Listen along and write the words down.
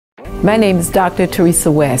My name is Dr.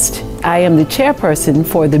 Teresa West. I am the chairperson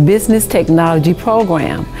for the Business Technology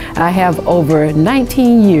Program. I have over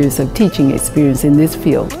 19 years of teaching experience in this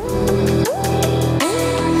field.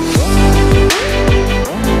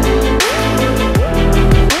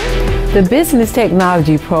 The Business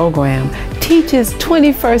Technology Program teaches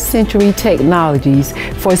 21st century technologies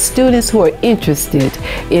for students who are interested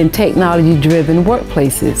in technology-driven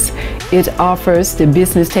workplaces. It offers the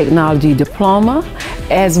Business Technology Diploma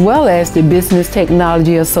as well as the Business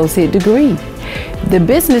Technology Associate degree. The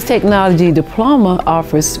Business Technology Diploma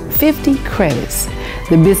offers 50 credits.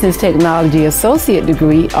 The Business Technology Associate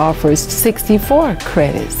degree offers 64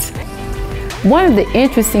 credits. One of the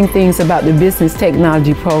interesting things about the Business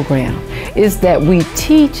Technology Program is that we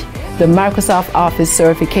teach the Microsoft Office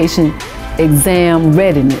certification exam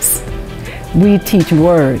readiness. We teach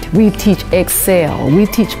Word, we teach Excel, we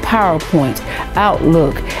teach PowerPoint,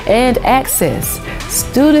 Outlook, and Access.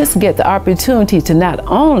 Students get the opportunity to not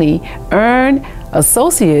only earn an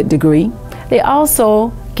associate degree, they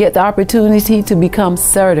also get the opportunity to become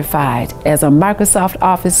certified as a Microsoft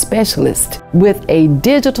Office specialist with a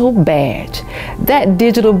digital badge. That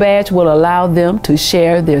digital badge will allow them to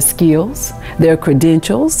share their skills, their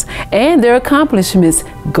credentials, and their accomplishments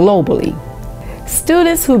globally.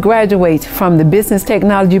 Students who graduate from the Business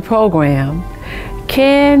Technology Program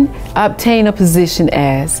can obtain a position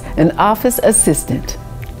as an office assistant,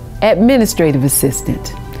 administrative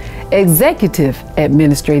assistant, executive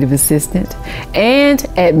administrative assistant, and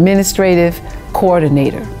administrative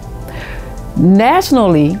coordinator.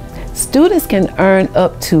 Nationally, students can earn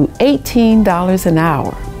up to $18 an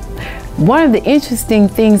hour. One of the interesting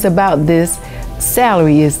things about this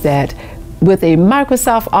salary is that with a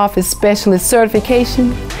Microsoft Office Specialist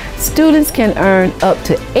certification, students can earn up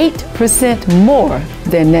to 8% more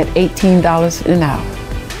than that $18 an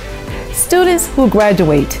hour. Students who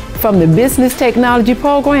graduate from the Business Technology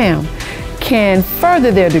Program can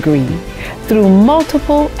further their degree through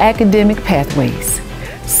multiple academic pathways.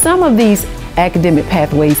 Some of these academic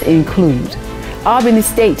pathways include Albany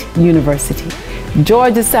State University,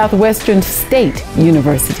 Georgia Southwestern State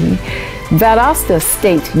University, Valdosta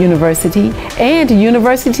State University, and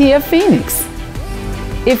University of Phoenix.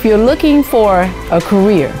 If you're looking for a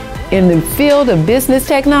career in the field of business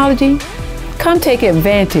technology, come take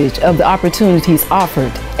advantage of the opportunities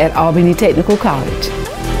offered at Albany Technical College.